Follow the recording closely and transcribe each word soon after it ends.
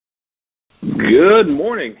Good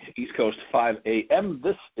morning, East Coast 5 a.m.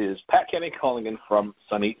 This is Pat Kenny calling in from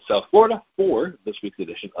sunny South Florida for this week's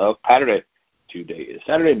edition of Patterday. Today is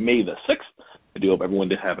Saturday, May the 6th. I do hope everyone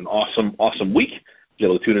did have an awesome week. Be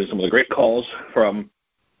able to tune in some of the great calls from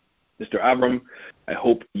Mr. Avram. I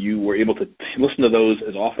hope you were able to listen to those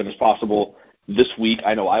as often as possible this week.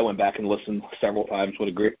 I know I went back and listened several times. What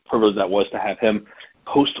a great privilege that was to have him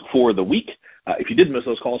host for the week. If you did miss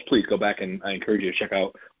those calls, please go back, and I encourage you to check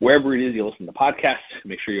out wherever it is you listen to podcasts.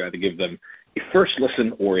 Make sure you either give them a first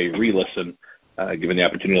listen or a re-listen, given the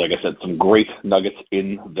opportunity. Like I said, some great nuggets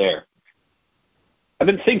in there. I've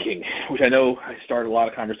been thinking, which I know I started a lot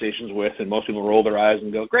of conversations with, and most people roll their eyes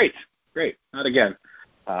and go, great, not again.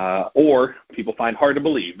 Or people find hard to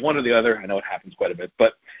believe, one or the other. I know it happens quite a bit.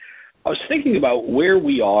 But I was thinking about where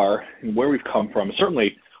we are and where we've come from,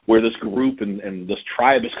 certainly where this group and this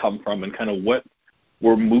tribe has come from, and kind of what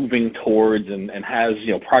we're moving towards, and has,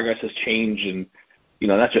 progress has changed, and,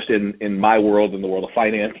 not just in my world, in the world of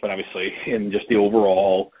finance, but obviously in just the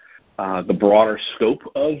overall, the broader scope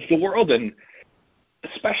of the world, and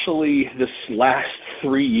especially this last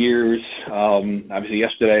 3 years. Obviously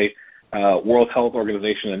yesterday, World Health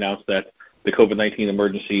Organization announced that the COVID-19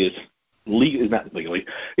 emergency is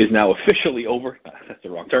now officially over. That's the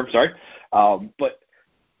wrong term, sorry. But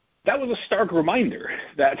that was a stark reminder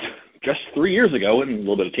that just 3 years ago, and a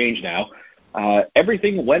little bit of change now,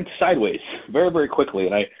 everything went sideways very, very quickly.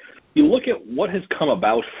 And you look at what has come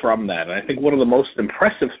about from that, and I think one of the most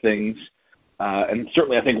impressive things, and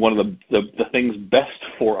certainly I think one of the things best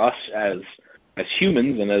for us as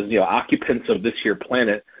humans and as occupants of this here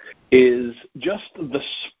planet, is just the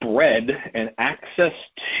spread and access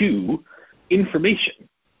to information.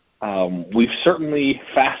 We've certainly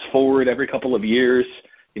fast forward every couple of years.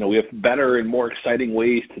 We have better and more exciting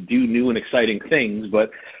ways to do new and exciting things,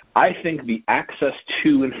 but I think the access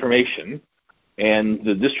to information and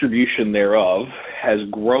the distribution thereof has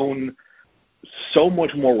grown so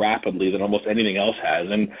much more rapidly than almost anything else has,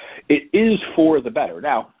 and it is for the better.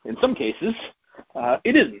 Now, in some cases,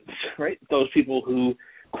 it isn't, right? Those people who,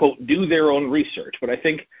 quote, do their own research. But I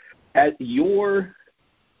think at your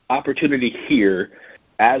opportunity here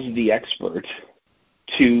as the expert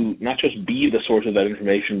to not just be the source of that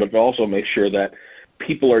information, but to also make sure that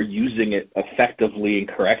people are using it effectively and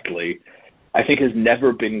correctly, I think has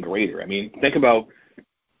never been greater. I mean, think about,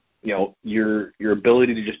 your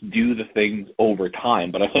ability to just do the things over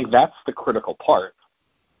time. But I think that's the critical part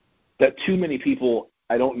that too many people,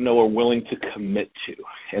 I don't know, are willing to commit to,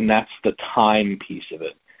 and that's the time piece of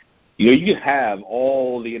it. You can have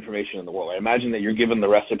all the information in the world. I imagine that you're given the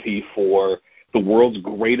recipe for the world's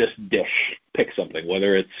greatest dish. Pick something,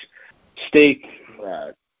 whether it's steak,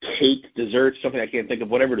 cake, dessert, something I can't think of,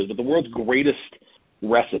 whatever it is, but the world's greatest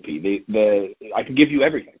recipe. I can give you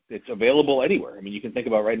everything. It's available anywhere. I mean, you can think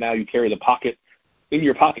about right now, you carry in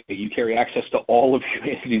your pocket, you carry access to all of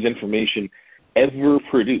humanity's information ever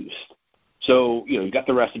produced. So, you've got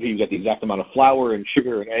the recipe, you've got the exact amount of flour and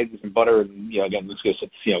sugar and eggs and butter, and, again, let's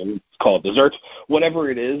call it dessert, whatever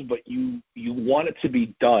it is, but you want it to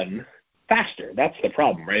be done faster. That's the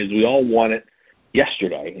problem, right? Is we all want it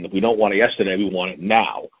yesterday, and if we don't want it yesterday, we want it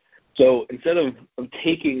now. So instead of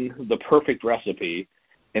taking the perfect recipe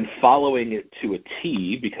and following it to a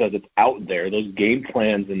T because it's out there, those game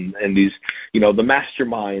plans and these, the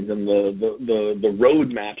masterminds and the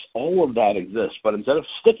roadmaps, all of that exists. But instead of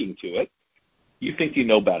sticking to it, you think you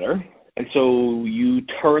know better, and so you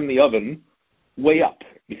turn the oven way up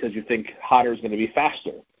because you think hotter is going to be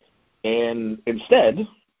faster. And instead,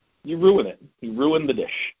 you ruin it. You ruin the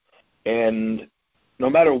dish. And no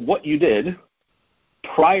matter what you did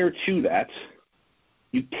prior to that,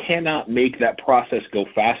 you cannot make that process go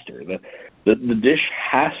faster. The dish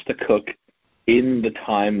has to cook in the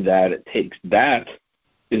time that it takes. That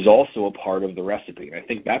is also a part of the recipe. And I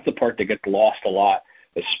think that's the part that gets lost a lot,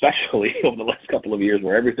 especially over the last couple of years,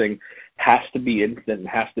 where everything has to be instant and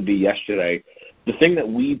has to be yesterday. The thing that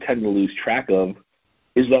we tend to lose track of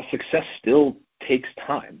is that success still takes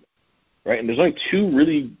time, right? And there's only two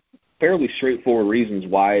really fairly straightforward reasons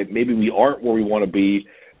why maybe we aren't where we want to be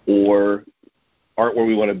or aren't where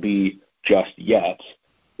we want to be just yet.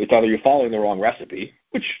 It's either you're following the wrong recipe,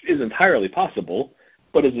 which is entirely possible,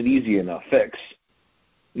 but is an easy enough fix.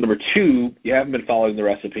 Number two, you haven't been following the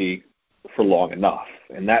recipe for long enough,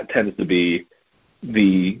 and that tends to be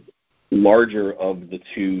the larger of the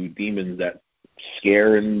two demons that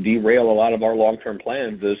scare and derail a lot of our long-term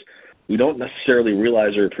plans. Is we don't necessarily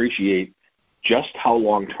realize or appreciate just how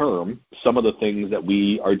long-term some of the things that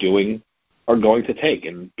we are doing are going to take.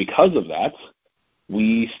 And because of that,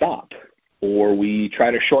 we stop or we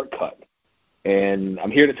try to shortcut And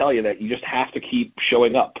I'm here to tell you that you just have to keep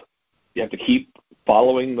showing up. You have to keep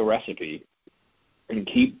following the recipe and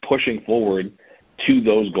keep pushing forward to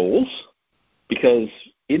those goals, because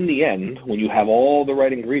in the end, when you have all the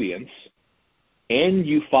right ingredients and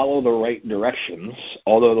you follow the right directions,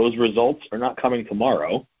 although those results are not coming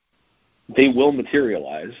tomorrow, they will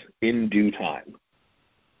materialize in due time.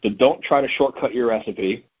 So don't try to shortcut your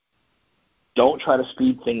recipe. Don't try to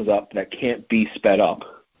speed things up that can't be sped up.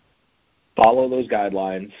 Follow those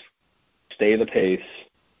guidelines, stay the pace,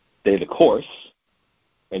 stay the course,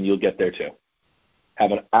 and you'll get there too.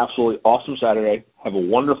 Have an absolutely awesome Saturday. Have a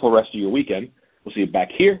wonderful rest of your weekend. We'll see you back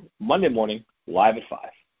here Monday morning, live at 5.